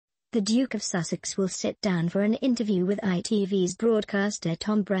the Duke of Sussex will sit down for an interview with ITV's broadcaster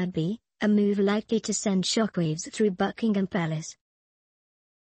Tom Bradby, a move likely to send shockwaves through Buckingham Palace.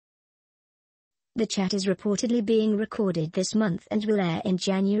 The chat is reportedly being recorded this month and will air in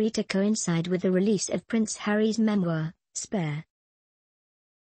January to coincide with the release of Prince Harry's memoir, Spare.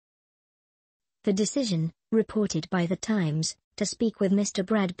 The decision, reported by The Times, to speak with Mr.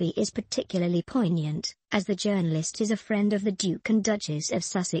 Bradby is particularly poignant, as the journalist is a friend of the Duke and Duchess of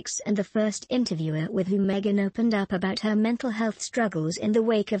Sussex and the first interviewer with whom Meghan opened up about her mental health struggles in the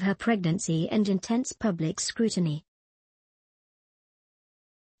wake of her pregnancy and intense public scrutiny.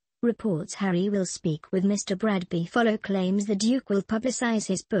 Reports Harry will speak with Mr. Bradby follow claims the Duke will publicize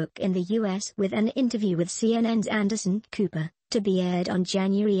his book in the US with an interview with CNN's Anderson Cooper, to be aired on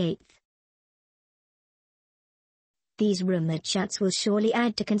January 8. These rumored chats will surely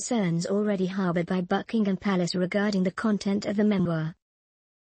add to concerns already harbored by Buckingham Palace regarding the content of the memoir.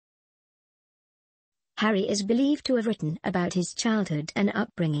 Harry is believed to have written about his childhood and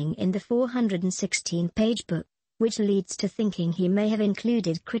upbringing in the 416-page book, which leads to thinking he may have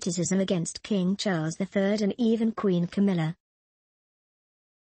included criticism against King Charles III and even Queen Camilla.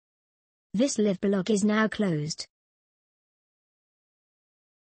 This live blog is now closed.